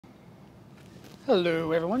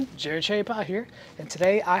Hello everyone, Jerry Cherry Pie here, and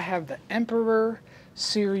today I have the Emperor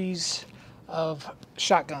series of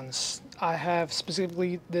shotguns. I have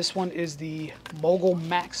specifically, this one is the Mogul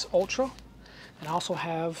Max Ultra, and I also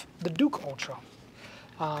have the Duke Ultra.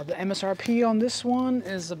 The MSRP on this one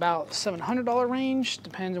is about $700 range,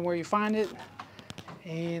 depends on where you find it,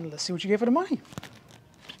 and let's see what you get for the money.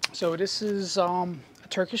 So this is a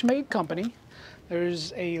Turkish-made company.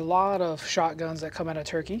 There's a lot of shotguns that come out of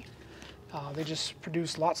Turkey. They just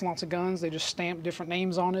produce lots and lots of guns. They just stamp different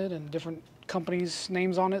names on it and different companies'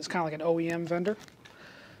 names on it. It's kind of like an OEM vendor.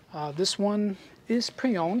 This one is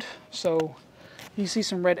pre-owned, so you see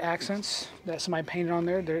some red accents that somebody painted on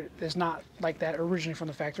there. It's not like that originally from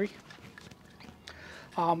the factory.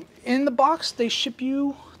 In the box, they ship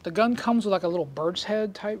you, the gun comes with like a little bird's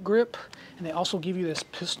head type grip, and they also give you this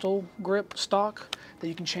pistol grip stock that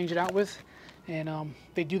you can change it out with. And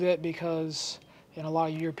they do that because in a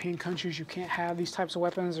lot of European countries, you can't have these types of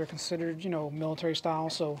weapons. They're considered, military style.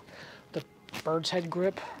 So the bird's head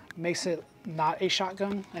grip makes it not a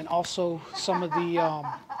shotgun. And also some of the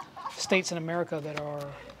states in America that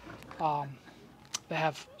are that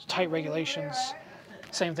have tight regulations,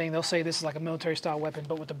 same thing. They'll say this is like a military style weapon,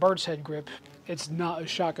 but with the bird's head grip, it's not a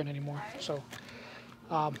shotgun anymore. So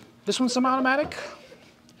this one's semi-automatic.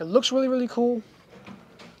 It looks really, really cool.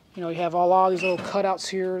 You have a lot of these little cutouts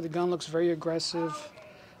here. The gun looks very aggressive.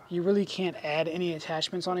 You really can't add any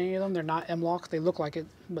attachments on any of them. They're not M-LOK. They look like it,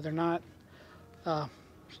 but they're not. It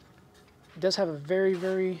does have a very,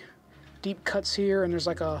 very deep cuts here, and there's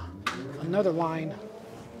like another line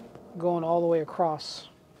going all the way across.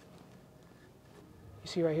 You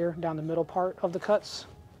see right here, down the middle part of the cuts.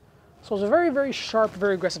 So it's a very, very sharp,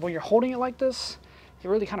 very aggressive. When you're holding it like this, it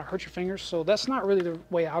really kind of hurts your fingers, so that's not really the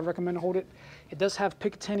way I would recommend to hold it. It does have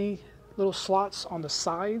Picatinny little slots on the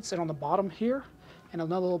sides and on the bottom here, and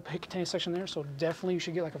another little Picatinny section there, so definitely you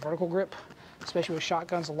should get like a vertical grip, especially with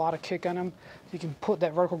shotguns, a lot of kick on them. You can put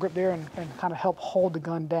that vertical grip there and kind of help hold the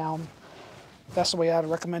gun down. That's the way I'd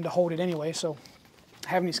recommend to hold it anyway, so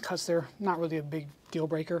having these cuts there, not really a big deal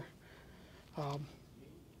breaker.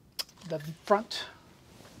 The front,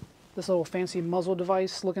 this little fancy muzzle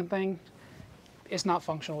device looking thing, it's not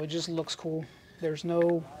functional. It just looks cool. There's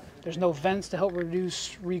no vents to help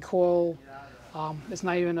reduce recoil. It's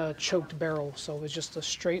not even a choked barrel, so it's just a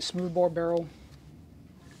straight smoothbore barrel.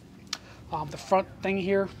 The front thing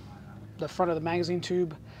here, the front of the magazine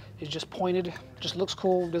tube, is just pointed. Just looks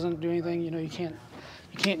cool. Doesn't do anything. You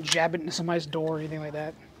can't jab it into somebody's door or anything like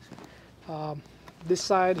that. This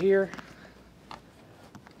side here,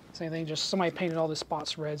 same thing. Just somebody painted all the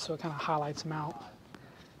spots red, so it kind of highlights them out.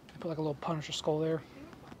 Put like a little Punisher skull there.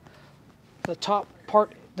 The top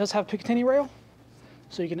part does have Picatinny rail,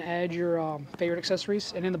 so you can add your favorite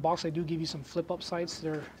accessories. And in the box, they do give you some flip-up sights.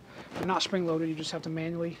 They're not spring-loaded. You just have to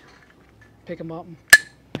manually pick them up, and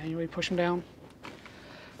manually push them down.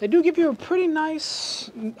 They do give you a pretty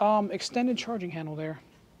nice extended charging handle there,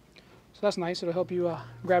 so that's nice. It'll help you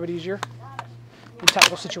grab it easier in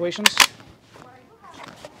tactical situations.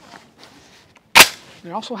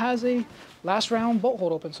 It also has a last round bolt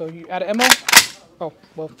hold open, so you add ammo. Oh,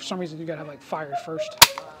 well, for some reason you gotta have like fire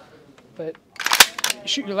first. But you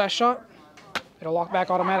shoot your last shot, it'll lock back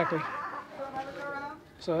automatically.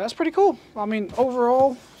 So that's pretty cool. I mean,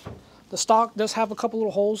 overall, the stock does have a couple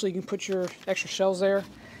little holes so you can put your extra shells there.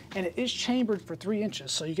 And it is chambered for 3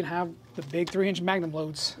 inches, so you can have the big 3-inch magnum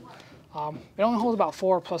loads. It only holds about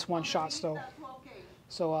 4+1 shots though.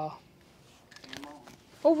 So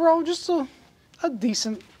overall, just a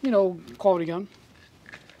decent, quality gun.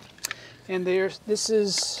 And this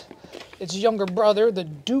is its younger brother, the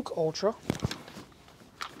Duke Ultra.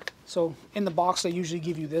 So in the box, they usually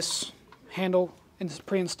give you this handle, and it's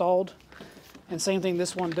pre-installed. And same thing,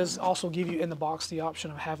 this one does also give you in the box the option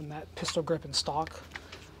of having that pistol grip and stock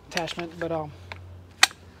attachment. But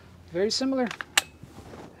very similar.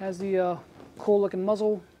 Has the cool looking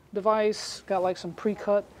muzzle device. Got like some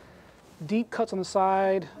pre-cut deep cuts on the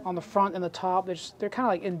side, on the front and the top. They're kind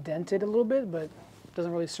of like indented a little bit, but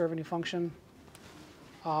doesn't really serve any function.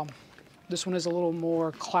 This one is a little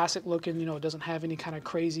more classic looking. It doesn't have any kind of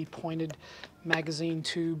crazy pointed magazine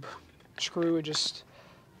tube screw. It just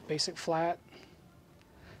basic flat.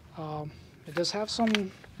 It does have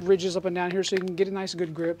some ridges up and down here, so you can get a nice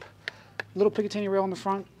good grip. Little Picatinny rail on the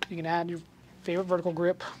front. You can add your favorite vertical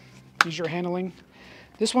grip. Use your handling.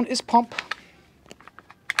 This one is pump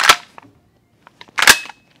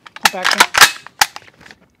action.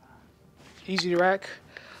 Easy to rack.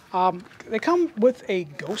 They come with a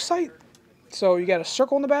ghost sight, so you got a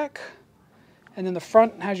circle in the back, and then the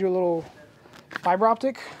front has your little fiber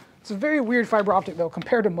optic It's a very weird fiber optic though,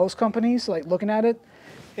 compared to most companies. Like looking at it,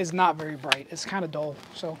 it's not very bright. It's kind of dull.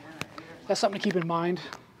 So that's something to keep in mind.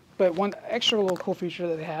 But one extra little cool feature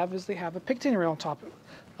that they have is they have a pigtail rail on top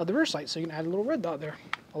of the rear sight, so you can add a little red dot there.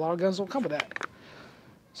 A lot of guns don't come with that.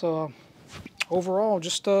 So overall,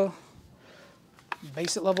 just a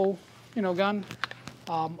basic level, you know, gun.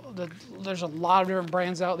 There's a lot of different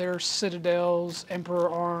brands out there: Citadels, Emperor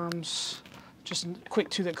Arms. Just quick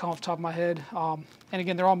two that come off the top of my head. And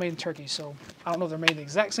again, they're all made in Turkey, so I don't know if they're made in the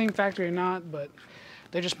exact same factory or not, but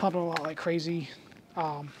they're just pumping them out like crazy.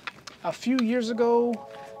 A few years ago,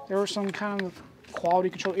 there were some kind of quality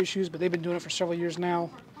control issues, but they've been doing it for several years now,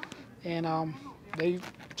 and they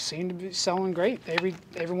seem to be selling great.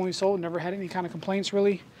 Everyone we sold never had any kind of complaints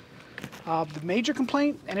really. The major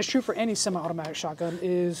complaint, and it's true for any semi-automatic shotgun,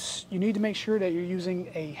 is you need to make sure that you're using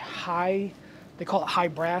a high, they call it high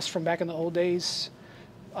brass from back in the old days,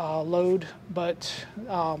 load, but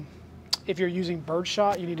if you're using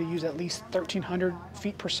birdshot, you need to use at least 1,300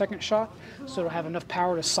 feet per second shot, so it'll have enough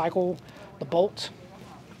power to cycle the bolt.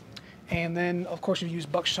 And then, of course, if you use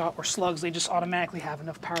buckshot or slugs, they just automatically have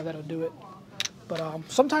enough power that'll do it. But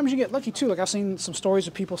sometimes you get lucky too. Like I've seen some stories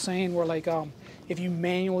of people saying where like if you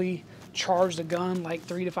manually charge the gun like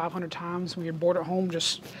 300 to 500 times when you're bored at home,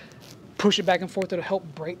 just push it back and forth, it'll help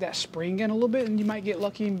break that spring in a little bit, and you might get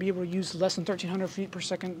lucky and be able to use less than 1,300 feet per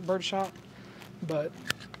second birdshot. But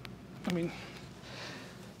I mean,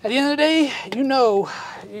 at the end of the day, you know,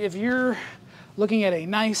 if you're looking at a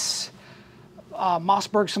nice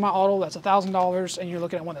Mossberg semi-auto that's $1,000 and you're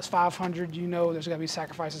looking at one that's $500, you know there's got to be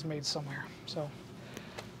sacrifices made somewhere. So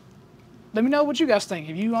let me know what you guys think.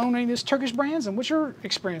 If you own any of these Turkish brands, and what's your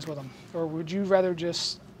experience with them? Or would you rather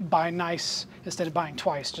just buy nice instead of buying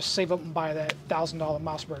twice? Just save up and buy that $1,000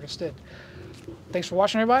 Mossberg instead. Thanks for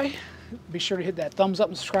watching, everybody. Be sure to hit that thumbs up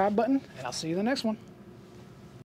and subscribe button, and I'll see you in the next one.